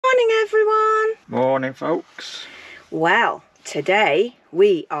Morning everyone. Morning folks. Well, today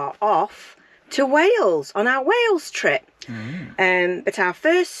we are off to Wales on our Wales trip. But our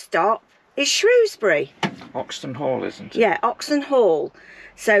first stop is Shrewsbury. Oxon Hall, isn't it? Yeah, Oxon Hall.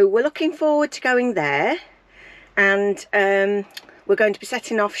 So we're looking forward to going there, and we're going to be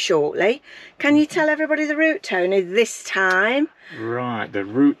setting off shortly. Can you tell everybody the route, Tony, this time? Right, the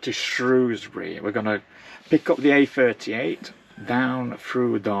route to Shrewsbury. We're going to pick up the A38 down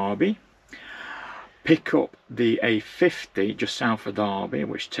through Derby, pick up the A50 just south of Derby,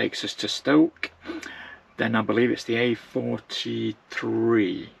 which takes us to Stoke. Then I believe it's the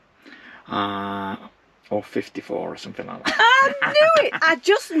A43 or 54 or something like that. I knew it. I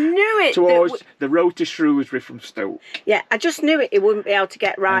just knew it. Towards the road to Shrewsbury from Stoke. Yeah, I just knew it. It wouldn't be able to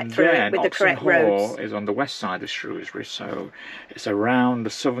get right And through it then with the Oxon correct Hall roads. is on the west side of Shrewsbury, so it's around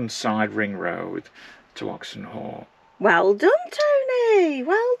the southern side ring road to Oxon Hall. Well done, Tony.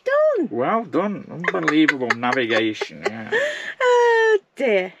 Well done. Well done. Unbelievable navigation, yeah. Oh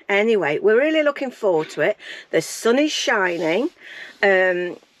dear. Anyway, we're really looking forward to it. The sun is shining.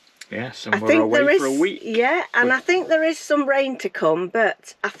 Yes, and we're away for a week. Yeah, and I think there is some rain to come,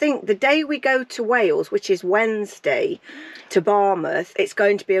 but I think the day we go to Wales, which is Wednesday, to Barmouth, it's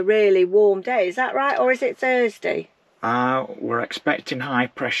going to be a really warm day. Is that right, or is it Thursday? We're expecting high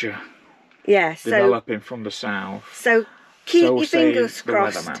pressure developing from the south. So keep your fingers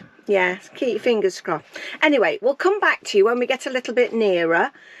crossed. Weatherman. Yeah, keep your fingers crossed. Anyway, we'll come back to you when we get a little bit nearer.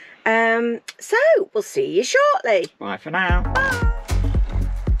 So we'll see you shortly. Bye for now. Bye.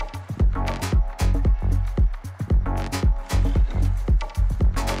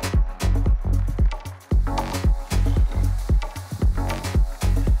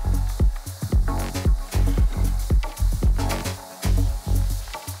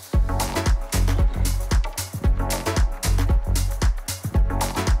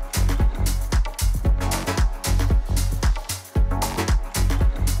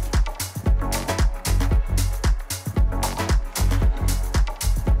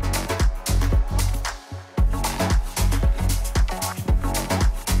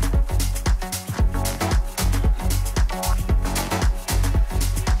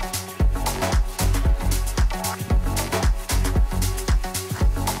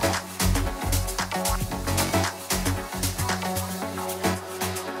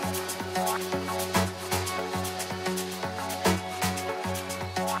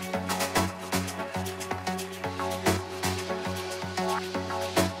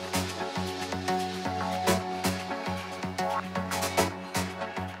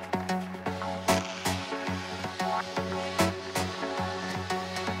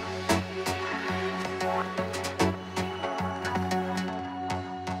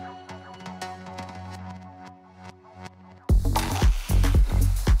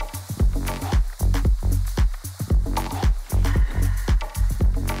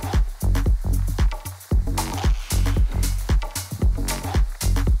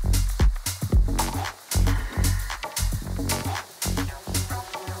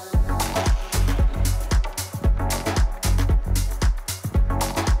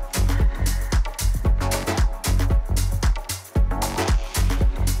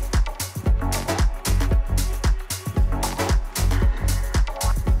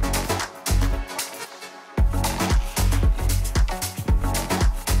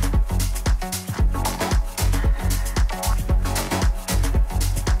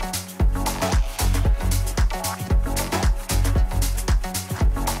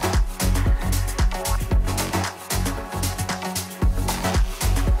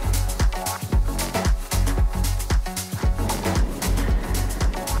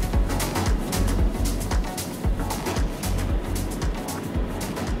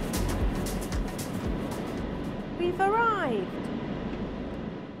 We've arrived.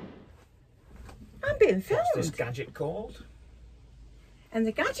 I'm being filmed. What's this gadget called? And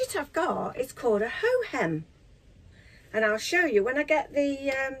the gadget I've got is called a Hohem. And I'll show you when I get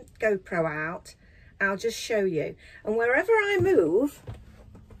the GoPro out. I'll just show you. And wherever I move,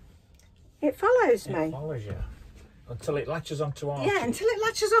 it follows me. It follows you until it latches onto Archie. Yeah, until it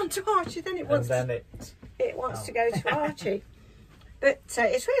latches onto Archie, then it wants to go to Archie. But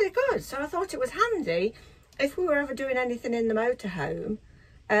it's really good. So I thought it was handy if we were ever doing anything in the motorhome.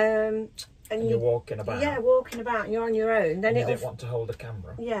 And you're walking about. Yeah, walking about, and you're on your own. Then you didn't want to hold a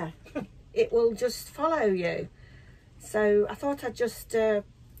camera. Yeah, it will just follow you. So I thought I'd just do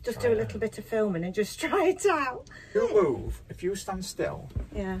a little bit of filming and just try it out. You move. If you stand still.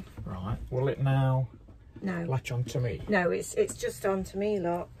 Yeah. Right. Will it now? No. Latch onto me. No, it's just onto me,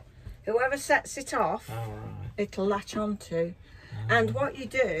 look. Whoever sets it off, all right, it'll latch onto. And what you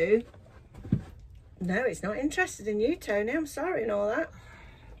do... No, it's not interested in you, Tony. I'm sorry and all that.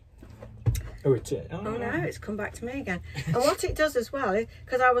 Oh, it is. Oh no, it's come back to me again. And what it does as well,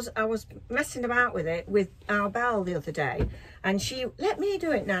 because I was messing about with it with our Belle the other day, and she let me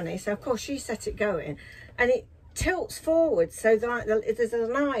do it, Nanny. So of course she set it going, and it tilts forward. So there's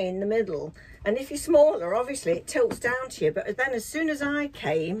an eye in the middle, and if you're smaller, obviously it tilts down to you. But then as soon as I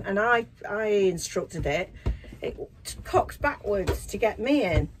came and I instructed it, it cocks backwards to get me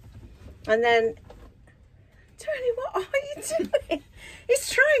in, and then. Tony, what are you doing?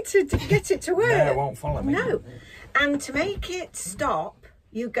 It's trying to get it to work. No, it won't follow me. No. And to make it stop,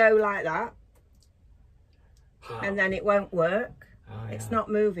 you go like that. And then it won't work. Oh, yeah. It's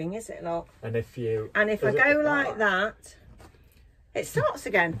not moving, is it, look? And if you... And if I go like that, it starts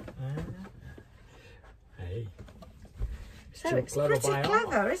again. Hey. So it's pretty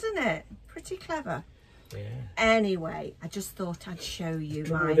clever, isn't it? Pretty clever. Yeah. Anyway, I just thought I'd show you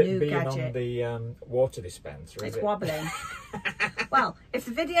my With it new being gadget. on the water dispenser, It's wobbling. Well, if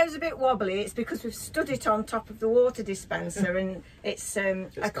the video's a bit wobbly, it's because we've stood it on top of the water dispenser and it's a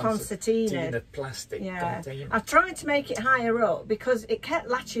concertina. Plastic yeah. container. I've tried to make it higher up because it kept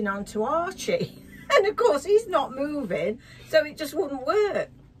latching on to Archie. And of course, he's not moving, so it just wouldn't work.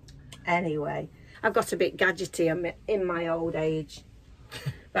 Anyway, I've got a bit gadgety in my old age.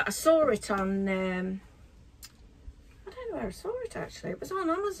 But I saw it on... I don't know where I saw it actually. It was on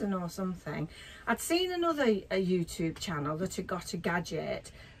Amazon or something. I'd seen another YouTube channel that had got a gadget,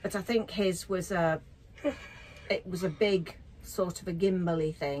 but I think his was it was a big sort of a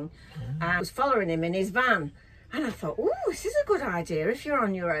gimbally thing. I was following him in his van, and I thought, oh, this is a good idea if you're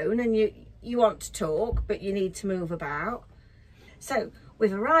on your own and you want to talk but you need to move about. So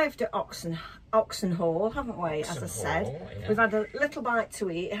we've arrived at Oxon Hall, haven't we? As I said, yeah. We've had a little bite to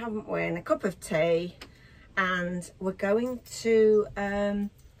eat, haven't we, and a cup of tea. And we're going to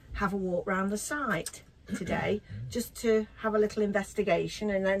have a walk round the site today, just to have a little investigation,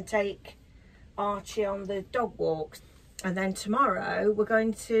 and then take Archie on the dog walks. And then tomorrow we're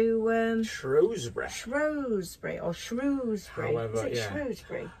going to Shrewsbury. However, is it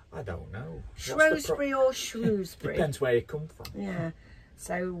Shrewsbury? I don't know. Shrewsbury or Shrewsbury? Depends where you come from. Yeah.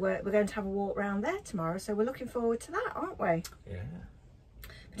 So we're going to have a walk round there tomorrow. So we're looking forward to that, aren't we? Yeah.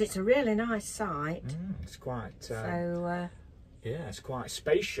 But it's a really nice site. It's quite... yeah, it's quite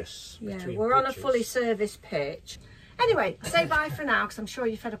spacious. Yeah, we're on a fully serviced pitch. Anyway, say bye for now, because I'm sure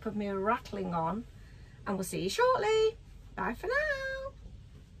you're fed up of me rattling on. And we'll see you shortly. Bye for now.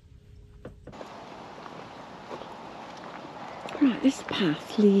 Right, this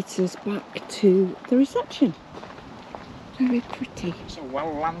path leads us back to the reception. Very pretty. It's a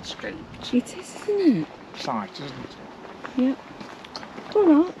well landscaped. It is, isn't it? Site, isn't it? Yep.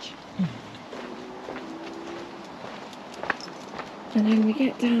 Go Arch. And then we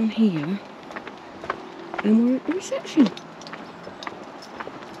get down here and we're at the reception.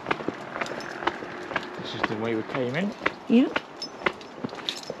 This is the way we came in. Yep.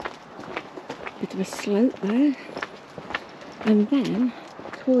 Bit of a slope there. And then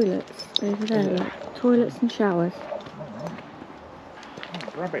toilets over there. Like, toilets and showers. Oh,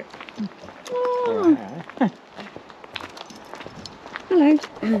 rabbit. Oh. Hello.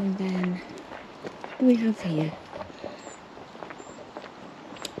 And then what do we have here?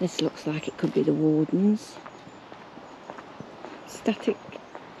 This looks like it could be the warden's static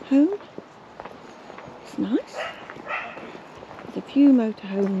home. It's nice. There's a few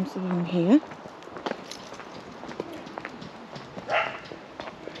motorhomes along here.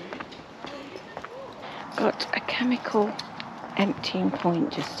 Got a chemical emptying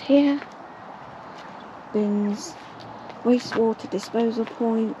point just here. Bins, wastewater disposal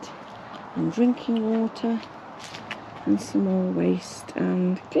point, and drinking water, and some more waste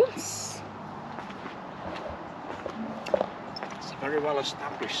and glass. It's a very well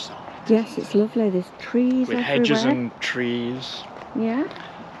established site. Yes, it's lovely. There's trees with everywhere. Hedges and trees. Yeah.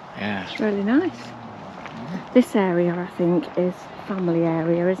 Yeah. It's really nice. This area, I think, is family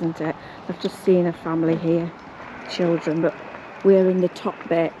area, isn't it? I've just seen a family here, children, but we're in the top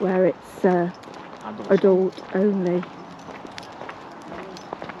bit where it's adult only.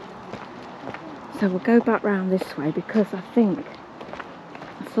 So we'll go back round this way because I think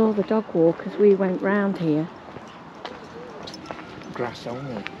I saw the dog walk as we went round here. Grass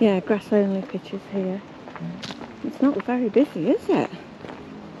only. Yeah, grass only pitches here. It's not very busy, is it?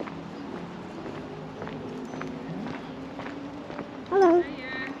 Hello.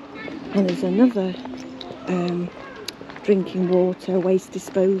 And there's another drinking water, waste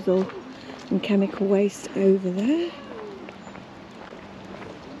disposal and chemical waste over there.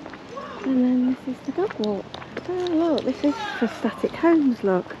 And then this is the dog walk. Oh look, this is for static homes,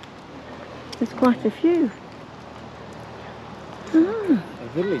 look. There's quite a few. Ah. A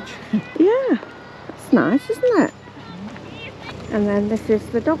village. Yeah, that's nice, isn't it? And then this is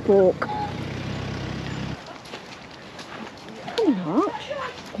the dog walk. Come on, Arch.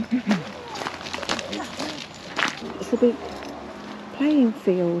 It's a big playing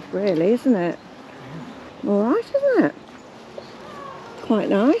field, really, isn't it? Alright, isn't it? Quite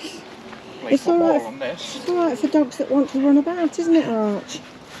nice. It's alright for dogs that want to run about, isn't it, Arch?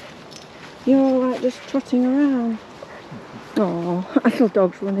 You're alright just trotting around. Oh, little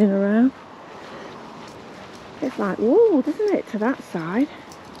dogs running around. It's like walled, isn't it, to that side?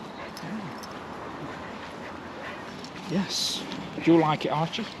 Yes. Do you like it,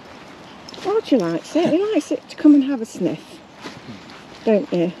 Archie? Archie likes it. He likes it to come and have a sniff.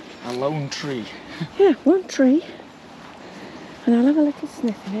 Don't you? A lone tree. Yeah, one tree. And I'll have a little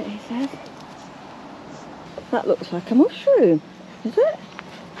sniff in it, he says. That looks like a mushroom, is it?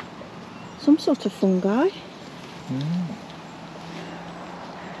 Some sort of fungi.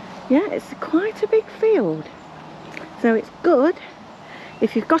 Yeah, it's quite a big field. So it's good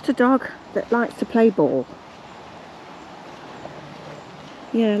if you've got a dog that likes to play ball.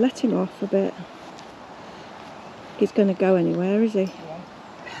 Yeah, let him off a bit. He's going to go anywhere, is he?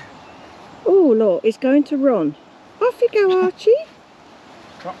 Oh, look, he's going to run. Off you go, Archie.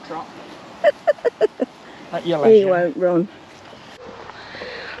 Trot, trot. At your leisure. He won't run.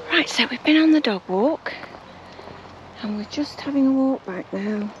 Right, so we've been on the dog walk. And we're just having a walk back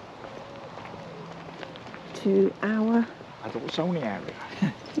now to our adults only area.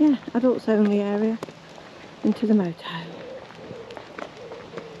 Yeah, adults only area into the motorhome.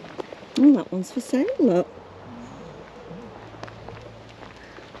 Oh, that one's for sale, look.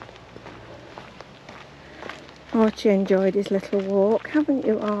 Archie enjoyed his little walk, haven't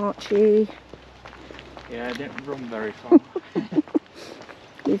you, Archie? Yeah, I didn't run very far.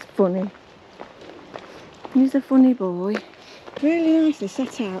 He's funny. He's a funny boy. Really nicely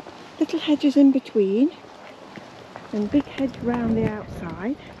set out. Little hedges in between. And big hedge round the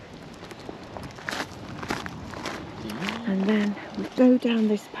outside. And then we go down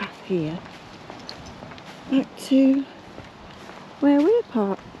this path here. Back to where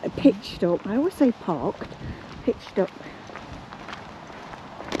we're pitched up. I always say parked. Pitched up.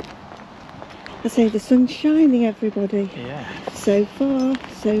 I say the sun's shining, everybody. Yeah. So far,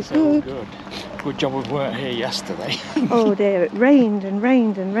 so good. Good job we weren't here yesterday. Oh dear, it rained and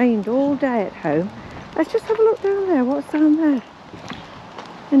rained and rained all day at home. Let's just have a look down there. What's down there?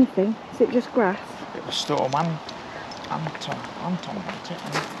 Anything? Is it just grass? It was storm Anton, wasn't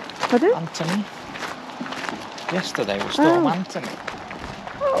it? Pardon? Anthony. Yesterday was storm Anthony.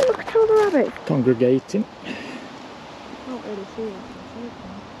 Oh, look at all the rabbits. Congregating. Can't really see it.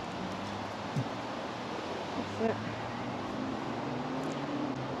 What's it?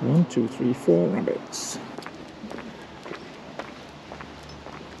 1, 2, 3, 4 rabbits.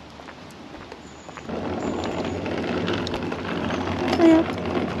 Yeah.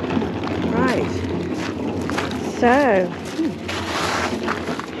 Right. So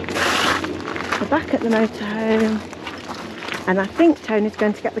we're back at the motorhome, and I think Tony's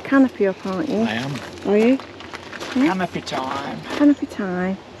going to get the canopy up, aren't you? I am. Are you? Yeah. Canopy time. Canopy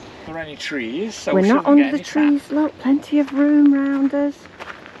time. Are there any trees? So we're not under the trees. Look, plenty of room round us.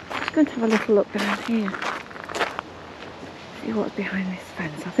 Just going to have a little look down here. See what's behind this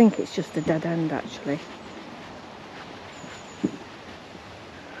fence. I think it's just a dead end, actually.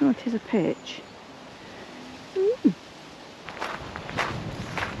 Oh, it is a pitch.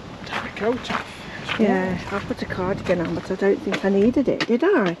 Take a coat off. Yeah, I put a cardigan on, but I don't think I needed it, did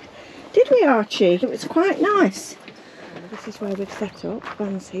I? Did we, Archie? It was quite nice. This is where we've set up.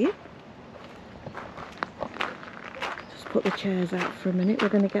 Van's here. Just put the chairs out for a minute. We're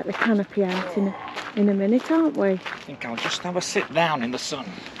going to get the canopy out in a minute, aren't we? I think I'll just have a sit down in the sun.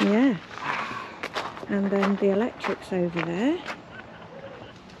 Yeah. And then the electric's over there.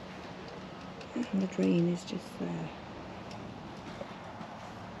 And the drain is just there.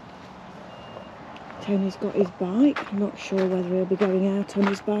 Tony's got his bike. I'm not sure whether he'll be going out on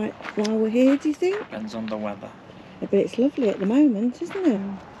his bike while we're here, do you think? Depends on the weather. But it's lovely at the moment, isn't it?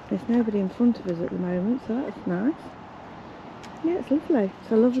 There's nobody in front of us at the moment, so that's nice. Yeah, it's lovely.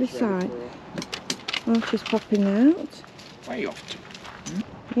 It's a lovely sight. Archie's popping out. Where are you off to? You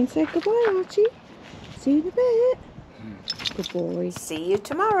can say goodbye, Archie. See you in a bit. Good boy. See you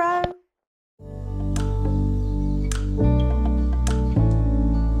tomorrow.